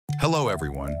Hello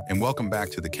everyone, and welcome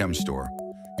back to the Chem Store,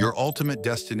 your ultimate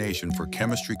destination for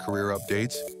chemistry career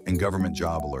updates and government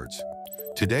job alerts.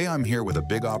 Today I'm here with a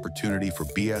big opportunity for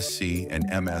BSc and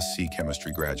MSc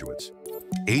Chemistry graduates.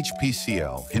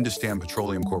 HPCL, Hindustan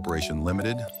Petroleum Corporation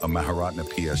Limited, a Maharatna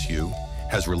PSU,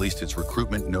 has released its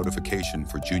recruitment notification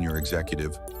for junior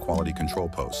executive quality control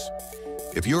posts.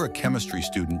 If you're a chemistry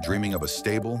student dreaming of a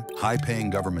stable,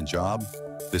 high-paying government job,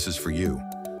 this is for you.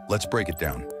 Let's break it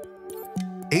down.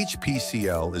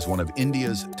 HPCL is one of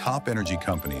India's top energy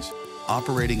companies,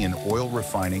 operating in oil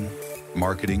refining,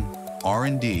 marketing,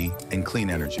 R&D, and clean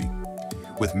energy.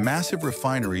 With massive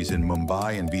refineries in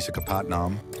Mumbai and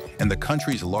Visakhapatnam, and the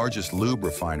country's largest lube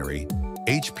refinery,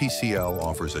 HPCL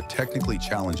offers a technically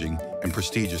challenging and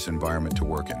prestigious environment to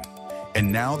work in.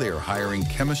 And now they are hiring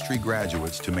chemistry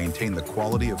graduates to maintain the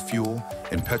quality of fuel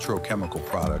and petrochemical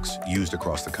products used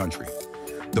across the country.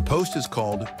 The post is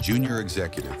called Junior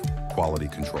Executive Quality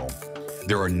Control.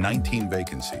 There are 19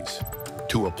 vacancies.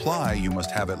 To apply, you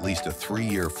must have at least a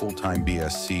 3-year full-time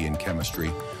BSc in chemistry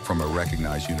from a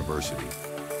recognized university.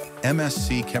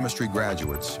 MSc chemistry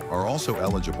graduates are also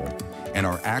eligible and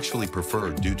are actually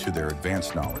preferred due to their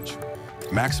advanced knowledge.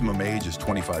 Maximum age is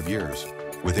 25 years,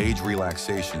 with age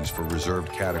relaxations for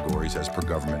reserved categories as per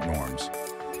government norms.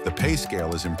 The pay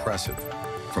scale is impressive,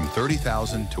 from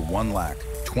 30,000 to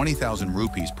 1,20,000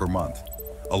 rupees per month,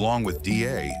 along with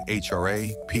DA,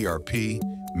 HRA, PRP,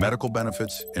 medical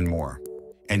benefits, and more.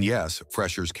 And yes,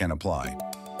 freshers can apply.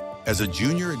 As a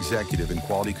junior executive in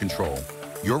quality control,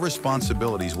 your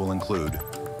responsibilities will include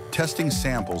testing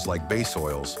samples like base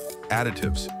oils,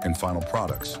 additives, and final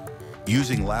products,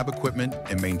 using lab equipment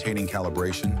and maintaining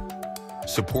calibration,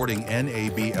 supporting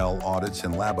NABL audits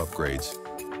and lab upgrades,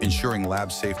 ensuring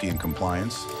lab safety and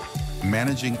compliance,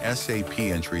 managing SAP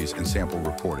entries and sample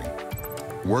reporting,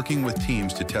 working with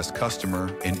teams to test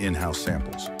customer and in-house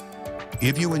samples.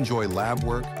 If you enjoy lab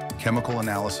work, chemical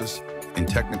analysis, and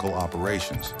technical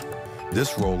operations,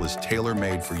 this role is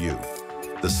tailor-made for you.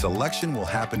 The selection will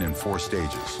happen in 4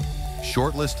 stages: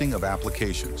 shortlisting of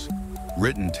applications,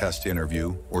 written test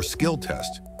interview or skill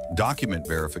test, document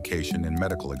verification, and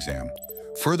medical exam.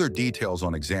 Further details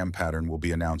on exam pattern will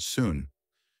be announced soon,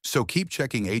 so keep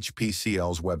checking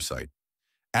HPCL's website.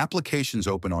 Applications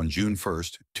open on June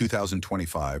 1st,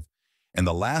 2025, and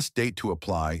the last date to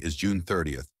apply is June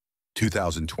 30th,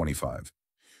 2025.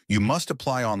 You must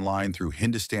apply online through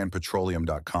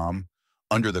hindustanpetroleum.com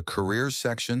under the Careers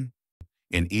section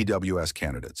in EWS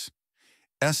candidates.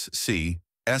 SC,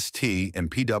 ST, and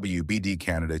PWBD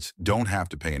candidates don't have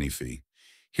to pay any fee.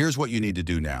 Here's what you need to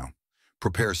do now.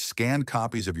 Prepare scanned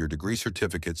copies of your degree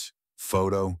certificates,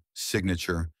 photo,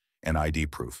 signature, and ID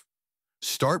proof.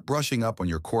 Start brushing up on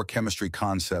your core chemistry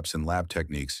concepts and lab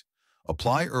techniques.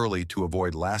 Apply early to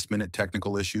avoid last-minute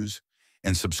technical issues,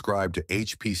 and subscribe to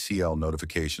HPCL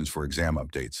notifications for exam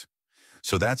updates.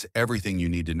 So that's everything you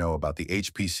need to know about the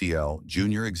HPCL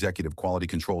Junior Executive Quality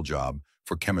Control job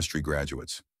for chemistry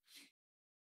graduates.